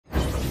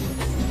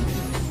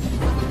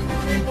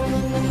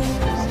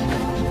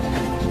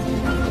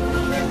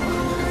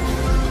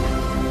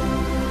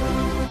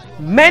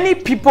Many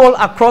people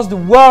across the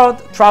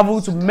world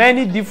travel to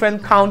many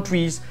different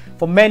countries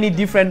for many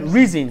different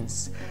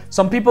reasons.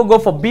 Some people go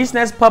for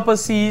business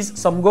purposes,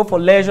 some go for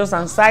leisure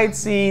and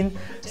sightseeing,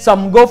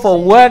 some go for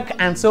work,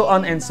 and so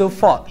on and so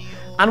forth.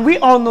 And we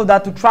all know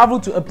that to travel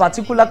to a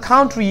particular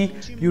country,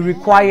 you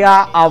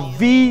require a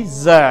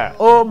visa.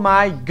 Oh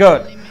my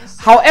God.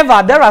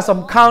 However, there are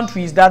some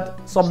countries that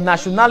some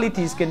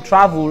nationalities can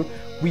travel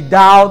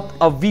without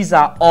a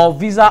visa or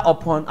visa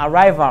upon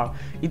arrival.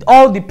 It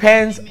all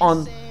depends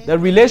on the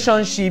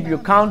relationship your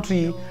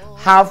country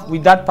have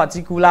with that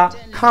particular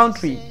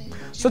country.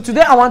 So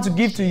today I want to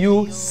give to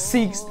you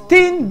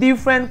 16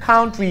 different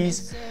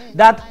countries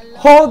that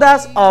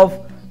holders of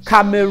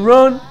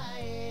Cameroon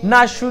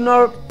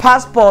national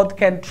passport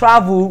can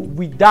travel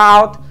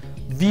without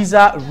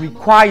visa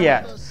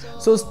required.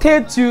 So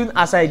stay tuned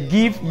as I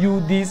give you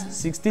these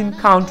 16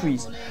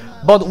 countries.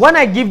 But when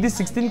I give these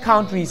 16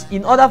 countries,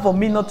 in order for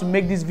me not to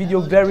make this video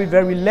very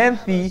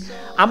lengthy,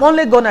 I'm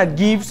only gonna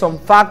give some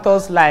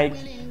factors like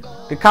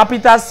the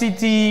capital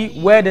city,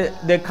 where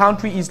the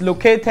country is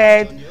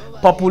located,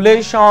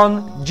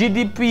 population,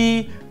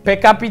 GDP, per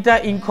capita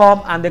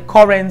income, and the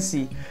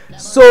currency.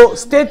 So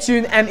stay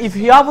tuned, and if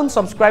you haven't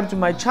subscribed to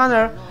my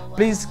channel,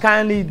 please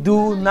kindly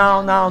do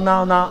now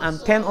and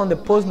turn on the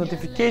post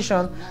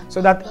notification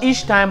so that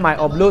each time I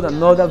upload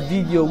another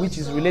video which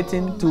is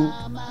relating to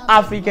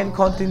African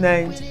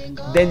continent,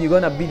 then you're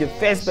gonna be the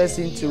first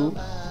person to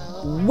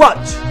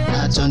watch.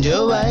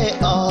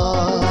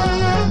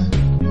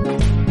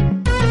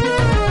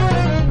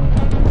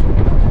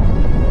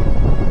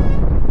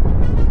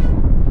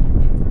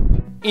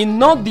 In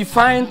no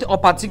defined or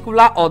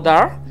particular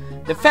order,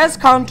 the first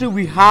country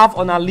we have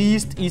on our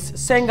list is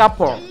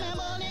Singapore.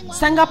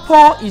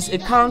 Singapore is a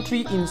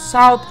country in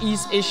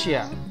Southeast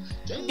Asia.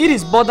 It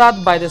is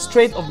bordered by the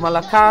Strait of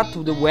Malacca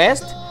to the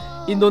west,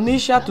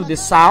 Indonesia to the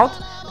south,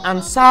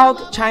 and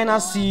South China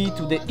Sea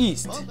to the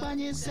east.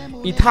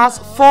 It has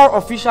 4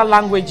 official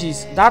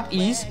languages, that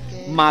is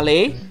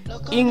Malay,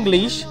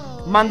 English,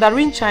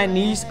 Mandarin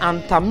Chinese,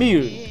 and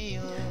Tamil.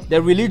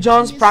 The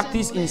religions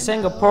practiced in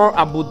Singapore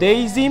are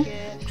Buddhism,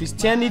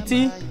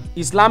 Christianity,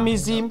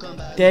 Islamism,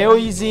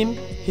 Taoism,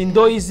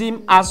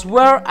 Hinduism, as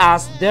well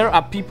as there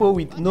are people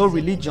with no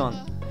religion.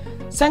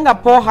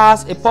 Singapore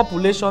has a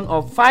population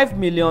of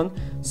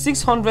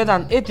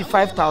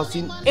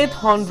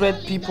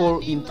 5,685,800 people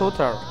in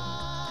total.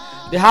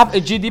 They have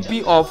a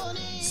GDP of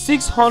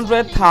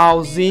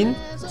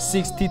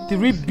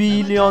 600,063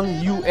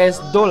 billion US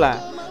dollar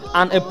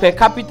and a per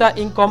capita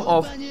income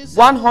of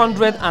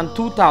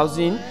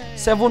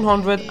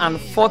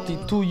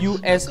 102,742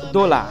 US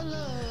dollar.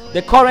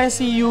 The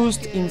currency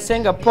used in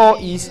Singapore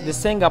is the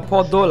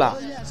Singapore dollar.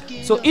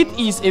 So it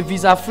is a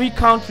visa-free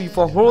country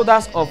for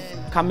holders of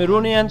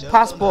Cameroonian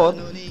passport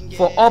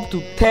for up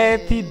to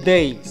 30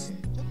 days.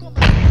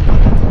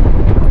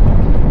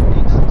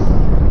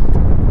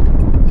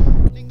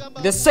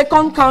 The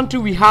second country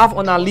we have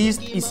on our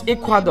list is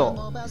Ecuador.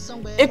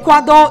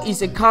 Ecuador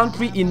is a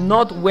country in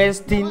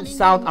northwestern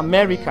South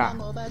America.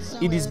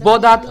 It is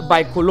bordered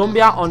by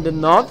Colombia on the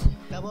north,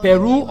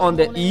 Peru on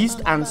the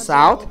east and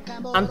south,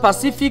 and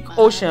Pacific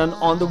Ocean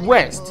on the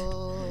west.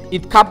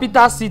 Its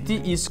capital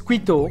city is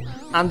Quito,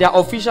 and their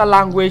official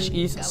language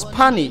is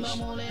Spanish.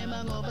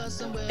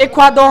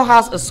 Ecuador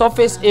has a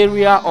surface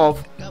area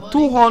of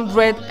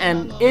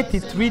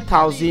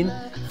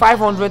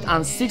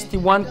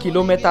 283,561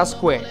 kilometers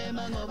square,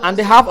 and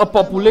they have a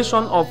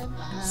population of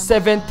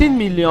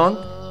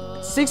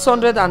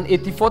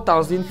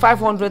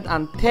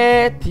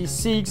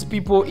 17,684,536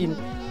 people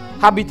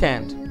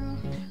inhabitant.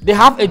 They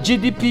have a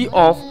GDP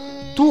of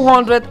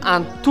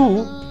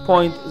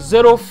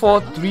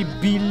 202.043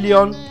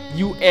 billion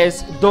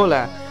US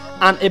dollar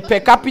and a per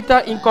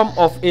capita income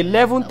of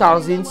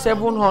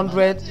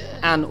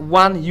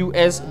 11,701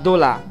 US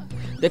dollar.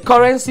 The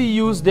currency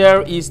used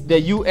there is the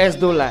US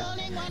dollar.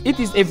 It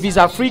is a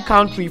visa-free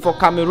country for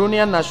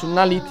Cameroonian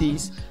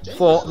nationalities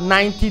for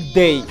 90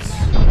 days.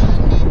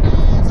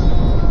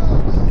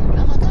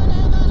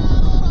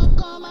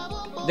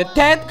 The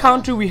third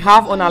country we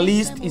have on our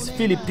list is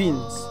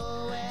Philippines.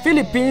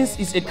 Philippines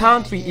is a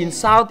country in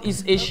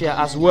Southeast Asia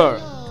as well.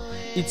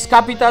 Its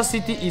capital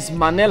city is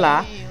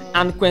Manila,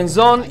 and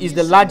Quezon is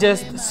the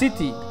largest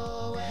city.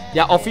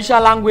 Their official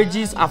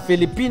languages are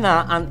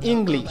Filipino and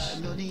English.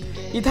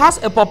 It has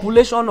a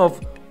population of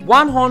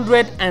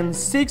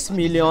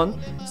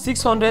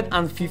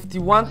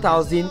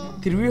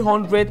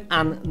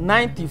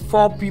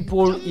 106,651,394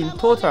 people in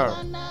total.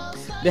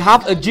 They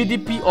have a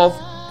GDP of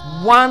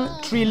 $1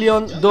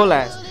 trillion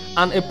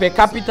and a per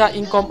capita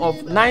income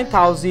of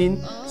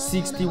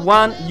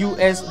 9,061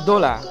 US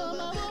dollar.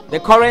 The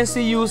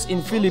currency used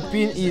in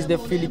Philippines is the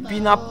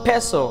Filipino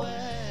peso,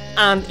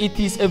 and it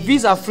is a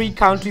visa-free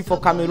country for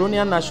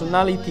Cameroonian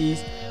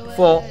nationalities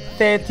for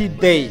 30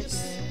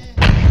 days.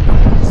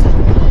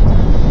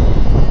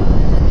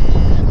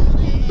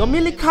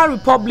 Dominican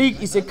Republic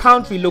is a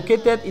country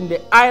located in the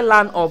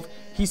island of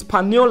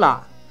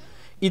Hispaniola.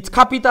 Its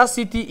capital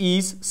city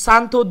is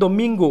Santo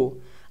Domingo,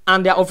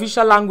 and their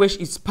official language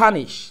is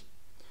Spanish.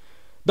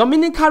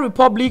 Dominican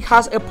Republic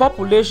has a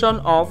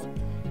population of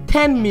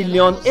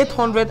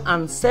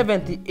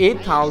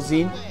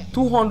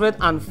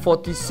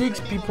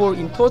 10,878,246 people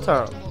in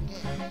total.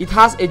 It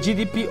has a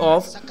GDP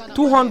of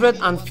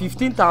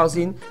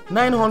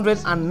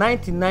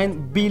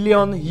 215,999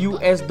 billion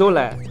US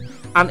dollars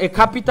and a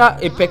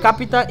per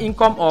capita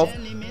income of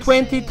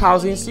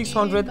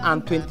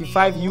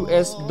 20,625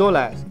 US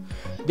dollars.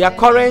 Their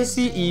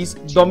currency is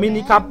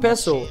Dominican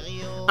peso,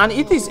 and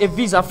it is a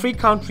visa-free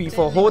country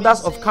for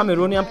holders of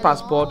Cameroonian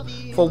passport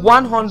for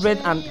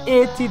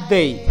 180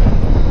 days.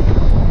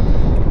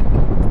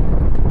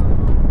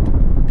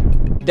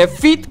 The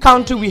fifth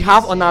country we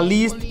have on our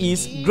list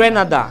is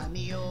Grenada.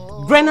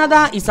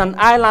 Grenada is an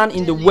island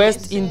in the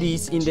West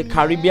Indies in the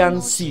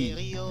Caribbean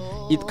Sea.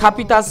 Its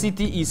capital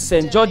city is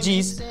St.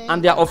 George's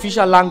and their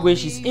official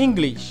language is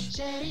English.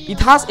 It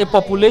has a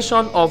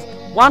population of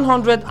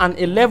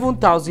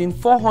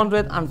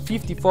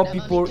 111,454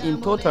 people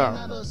in total.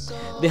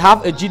 They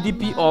have a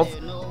GDP of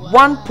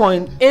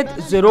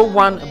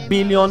 1.801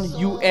 billion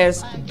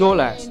US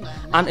dollars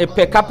and a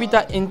per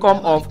capita income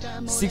of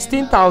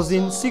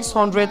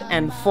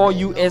 16,604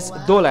 US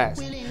dollars.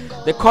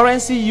 The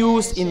currency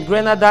used in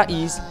Grenada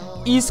is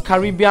East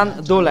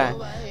Caribbean dollar,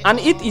 and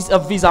it is a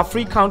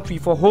visa-free country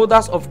for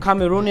holders of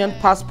Cameroonian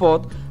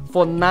passport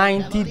for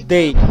 90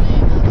 days.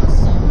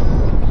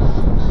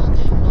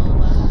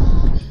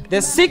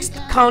 The sixth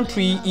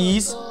country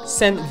is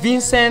St.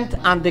 Vincent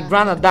and the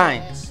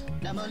Grenadines.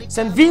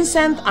 St.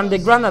 Vincent and the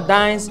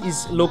Grenadines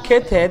is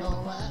located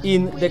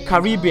in the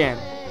Caribbean.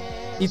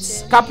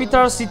 Its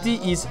capital city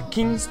is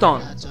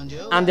Kingston,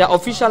 and their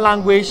official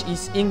language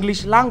is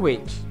English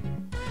language.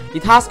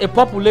 It has a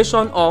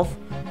population of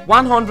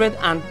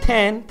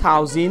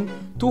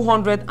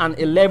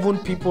 110,211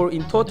 people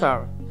in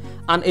total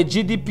and a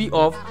GDP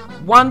of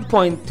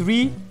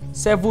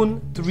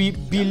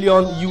 1.373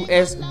 billion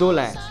US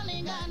dollars.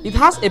 It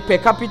has a per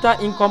capita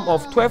income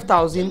of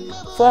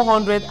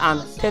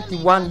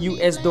 12,431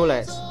 US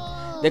dollars.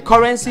 The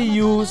currency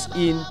used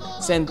in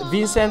St.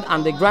 Vincent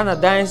and the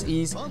Grenadines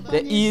is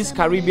the East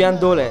Caribbean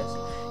dollars.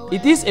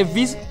 It is a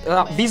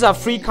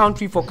visa-free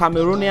country for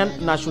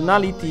Cameroonian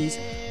nationalities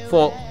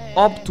for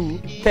up to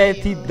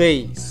 30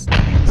 days.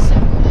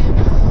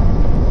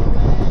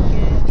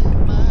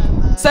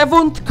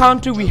 Seventh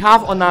country we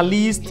have on our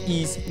list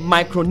is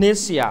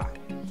Micronesia.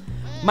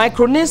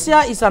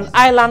 Micronesia is an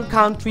island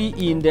country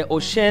in the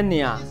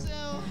Oceania.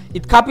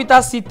 Its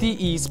capital city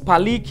is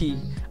Paliki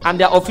and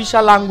their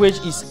official language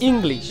is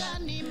English.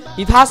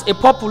 It has a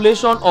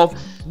population of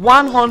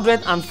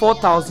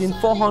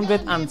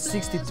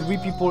 104,463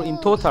 people in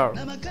total.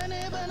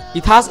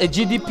 It has a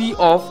GDP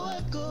of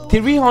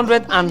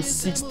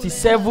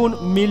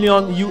 367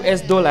 million US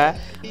dollar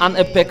and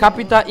a per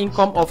capita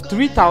income of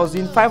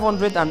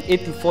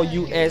 3,584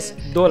 US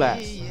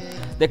dollars.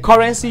 The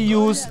currency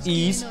used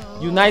is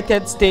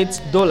United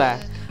States dollar,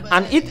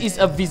 and it is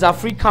a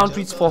visa-free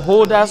country for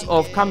holders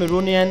of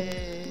Cameroonian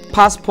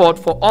passport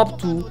for up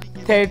to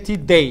 30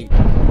 days.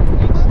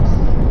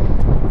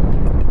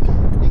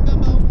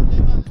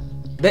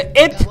 The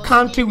eighth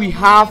country we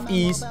have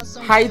is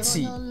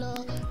Haiti.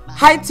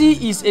 Haiti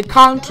is a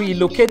country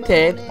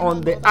located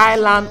on the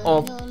island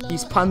of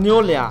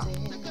Hispaniola.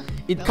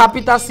 Its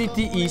capital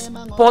city is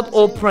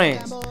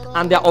Port-au-Prince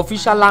and their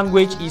official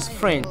language is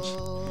French.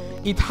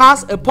 It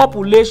has a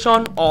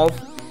population of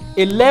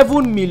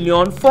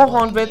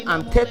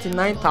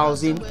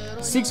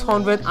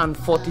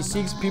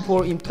 11,439,646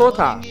 people in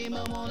total.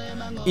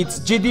 Its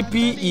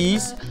GDP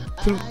is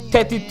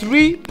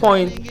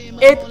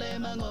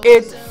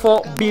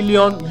 33.884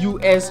 billion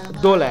US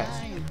dollars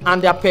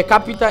and their per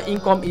capita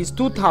income is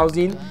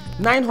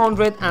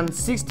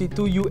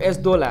 2,962 US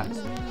dollars.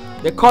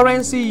 The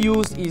currency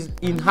used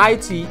in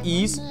Haiti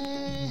is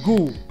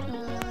GU,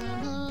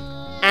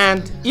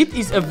 and it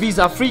is a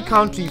visa-free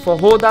country for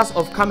holders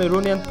of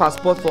Cameroonian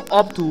passport for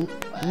up to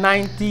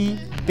 90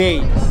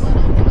 days.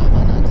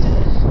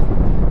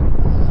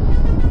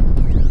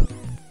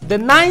 The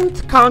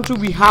ninth country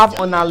we have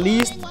on our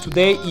list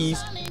today is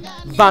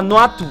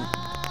Vanuatu.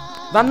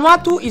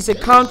 Vanuatu is a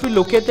country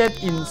located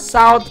in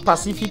South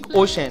Pacific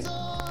Ocean.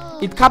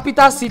 Its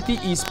capital city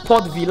is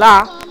Port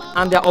Vila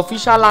and their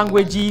official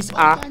languages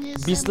are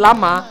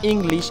Bislama,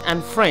 English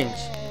and French.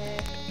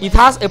 It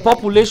has a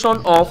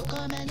population of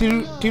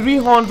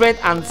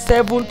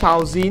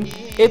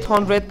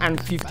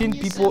 307,815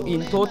 people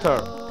in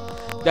total.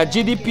 The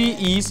GDP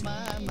is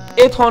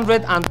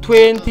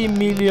 820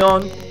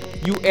 million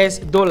US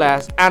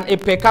dollars and a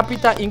per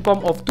capita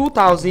income of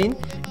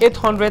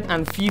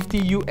 2,850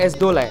 US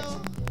dollars.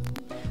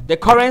 The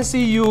currency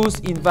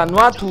used in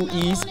Vanuatu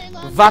is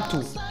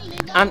Vatu,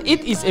 and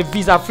it is a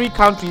visa-free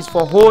country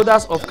for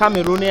holders of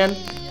Cameroonian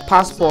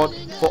passport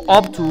for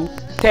up to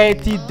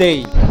 30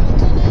 days.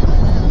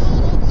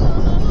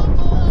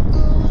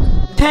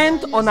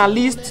 10th on our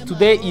list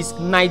today is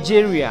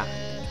Nigeria.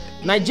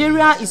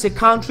 Nigeria is a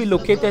country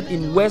located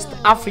in West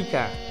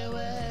Africa.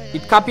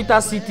 Its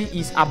capital city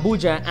is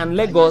Abuja and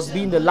Lagos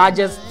being the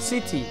largest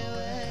city.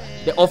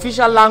 The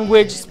official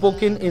language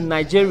spoken in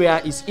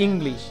Nigeria is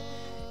English.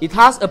 It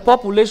has a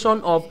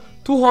population of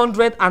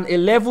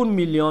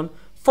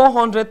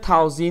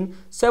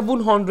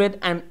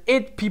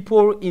 211,400,708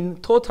 people in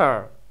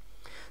total.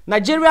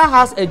 Nigeria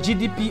has a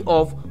GDP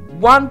of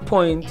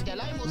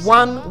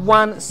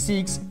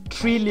 1.116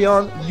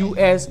 trillion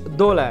US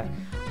dollar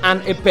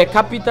and a per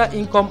capita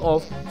income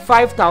of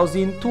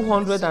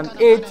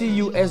 5,280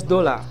 US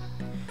dollar.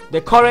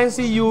 The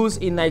currency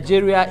used in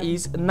Nigeria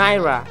is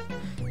Naira.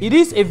 It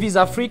is a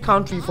visa-free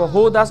country for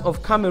holders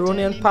of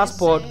Cameroonian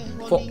passport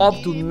for up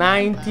to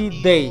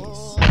 90 days.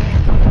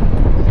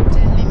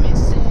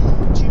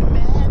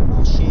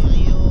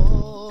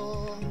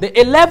 The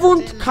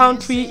 11th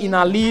country in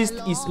our list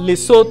is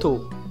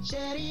Lesotho.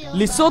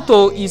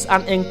 Lesotho is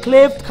an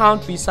enclaved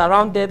country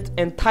surrounded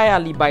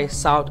entirely by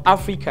South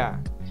Africa.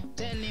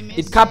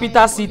 Its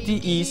capital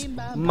city is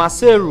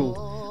Maseru,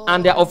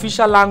 and their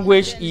official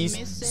language is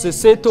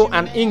Sesotho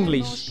and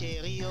English.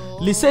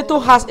 Lesotho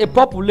has a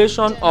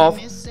population of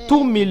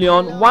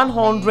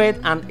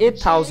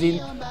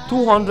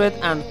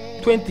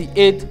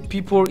 2,108,228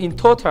 people in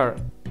total.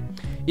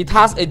 It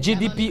has a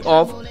GDP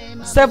of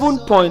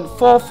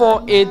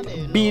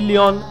 7.448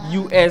 billion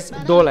US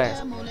dollars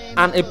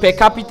and a per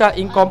capita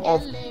income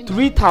of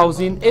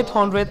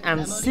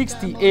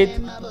 3,868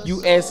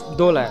 US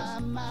dollars.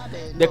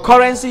 The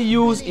currency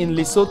used in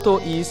Lesotho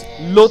is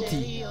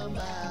Loti.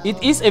 It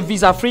is a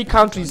visa-free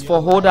country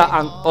for holder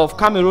of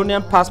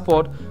Cameroonian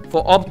passport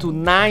for up to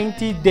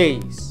 90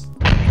 days.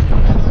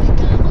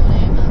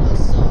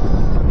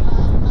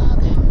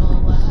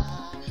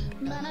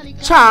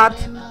 Chad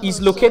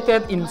is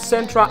located in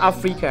Central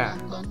Africa.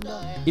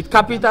 Its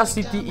capital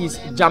city is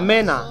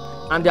N'Djamena,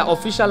 and their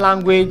official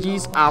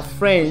languages are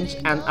French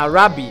and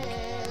Arabic.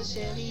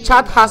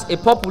 Chad has a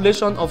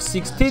population of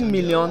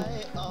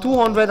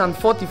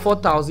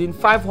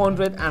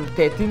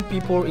 16,244,513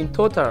 people in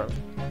total.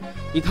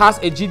 It has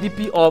a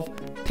GDP of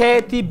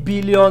 30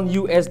 billion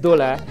US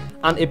dollar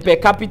and a per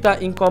capita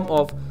income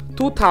of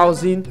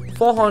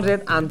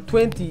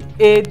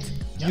 2,428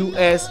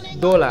 US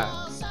dollar.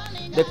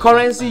 The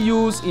currency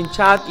used in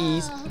Chad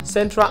is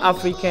Central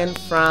African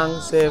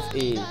franc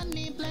CFA,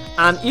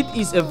 and it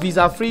is a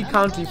visa-free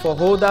country for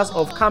holders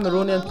of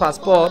Cameroonian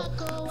passport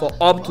for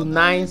up to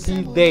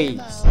 90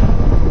 days.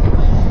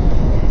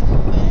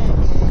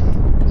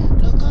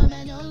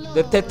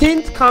 The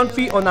 13th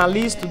country on our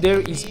list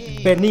today is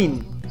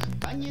Benin.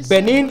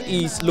 Benin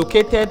is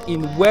located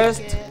in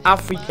West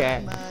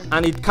Africa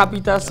and its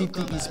capital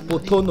city is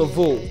Porto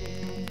Novo.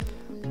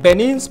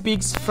 Benin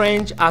speaks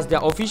French as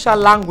their official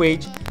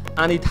language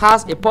and it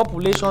has a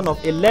population of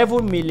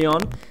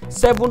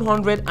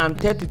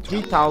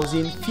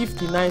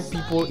 11,733,059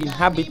 people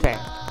inhabited.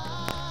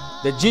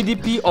 The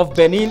GDP of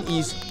Benin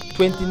is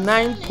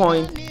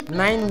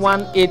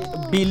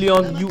 29.918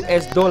 billion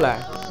US dollar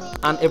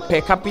and a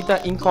per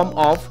capita income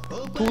of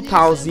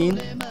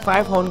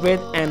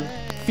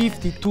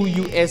 2,552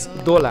 US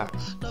dollar.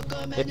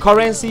 The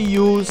currency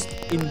used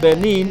in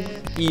Benin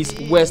is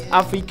West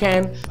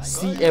African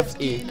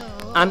CFA,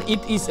 and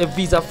it is a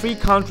visa-free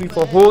country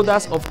for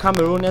holders of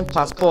Cameroonian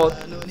passport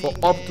for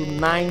up to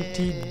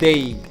 90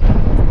 days.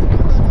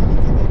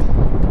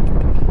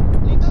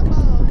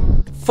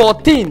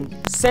 14.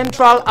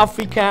 Central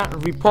African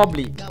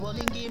Republic.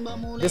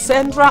 The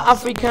Central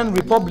African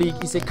Republic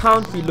is a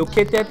country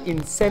located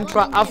in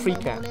Central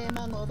Africa.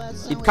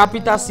 Its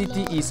capital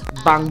city is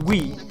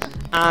Bangui,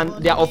 and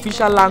their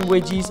official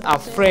languages are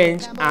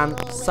French and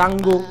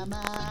Sango.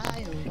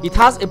 It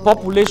has a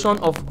population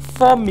of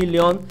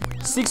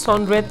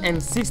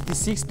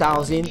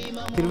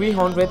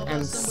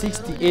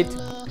 4,666,368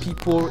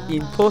 people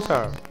in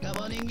total.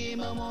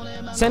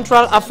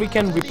 Central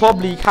African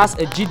Republic has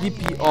a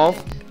GDP of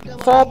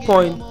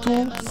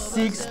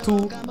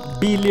 4.262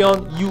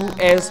 billion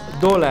US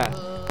dollar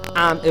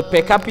and a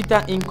per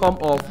capita income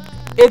of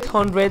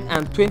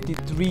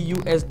 823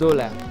 US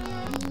dollar.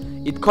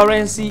 Its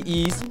currency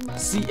is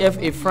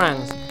CFA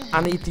francs,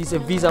 and it is a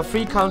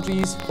visa-free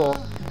country for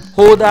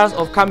holders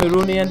of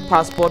Cameroonian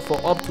passport for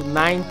up to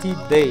 90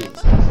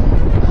 days.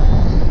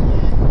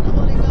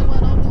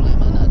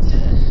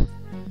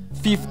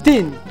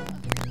 15.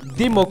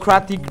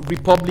 Democratic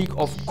Republic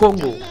of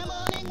Congo.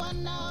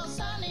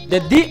 The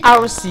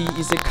DRC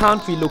is a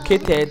country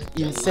located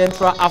in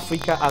Central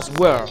Africa as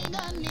well.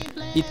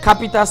 Its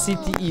capital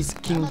city is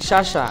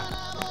Kinshasa,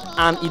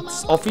 and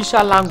its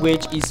official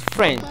language is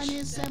French.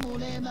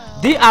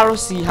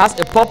 DRC has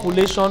a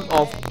population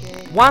of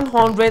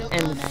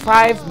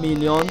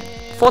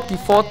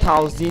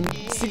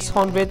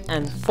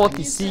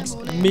 105,044,646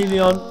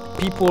 million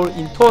people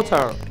in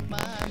total.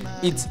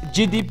 Its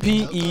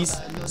GDP is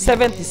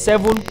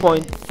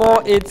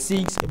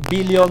 77.486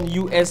 billion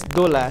US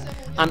dollar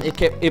and a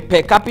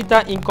per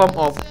capita income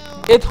of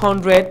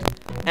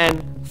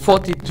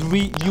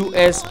 843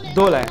 US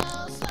dollar.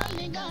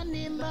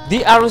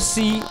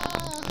 DRC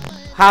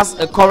has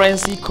a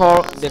currency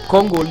called the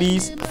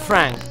Congolese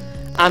franc,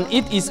 and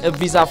it is a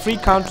visa-free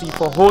country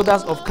for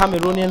holders of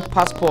Cameroonian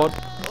passport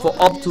for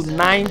up to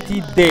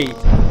 90 days.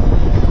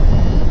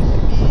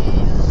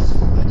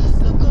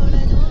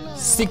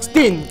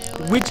 16,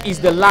 which is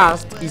the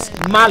last, is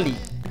Mali.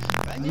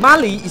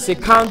 Mali is a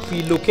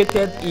country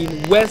located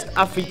in West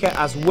Africa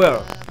as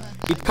well.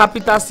 Its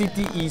capital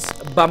city is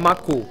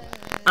Bamako,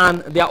 and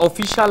their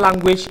official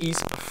language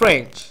is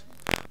French.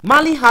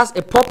 Mali has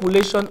a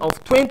population of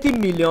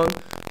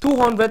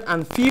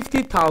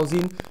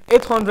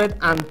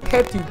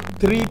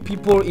 20,250,833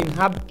 people in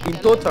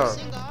total.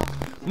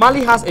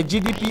 Mali has a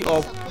GDP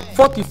of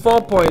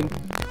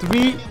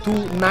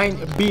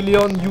 44.329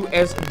 billion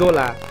US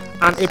dollar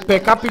and a per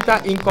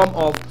capita income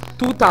of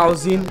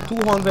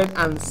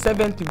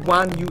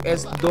 2,271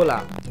 US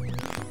dollar.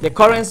 The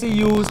currency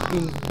used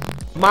in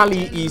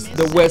Mali is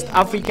the West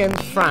African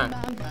franc,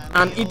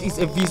 and it is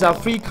a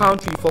visa-free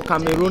country for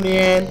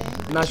Cameroonian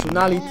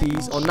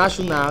nationalities or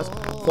nationals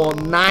for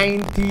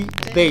 90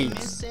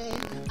 days.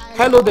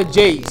 Hello the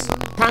Jays,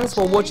 thanks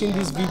for watching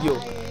this video.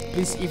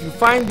 Please, if you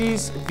find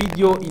this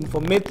video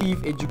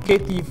informative,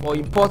 educative or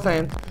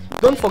important,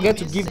 don't forget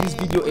to give this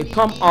video a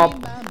thumb up,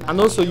 and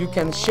also you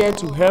can share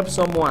to help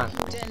someone.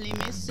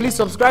 Please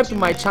subscribe to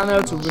my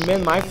channel to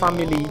remain my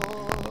family,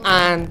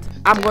 and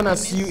I'm gonna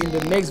see you in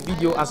the next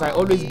video, as I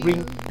always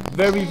bring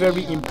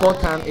very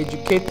important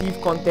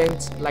educative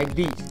content like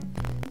this.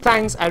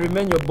 Thanks. I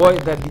remain your boy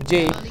the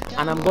DJ,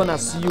 and I'm gonna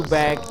see you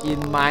back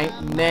in my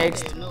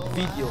next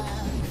video.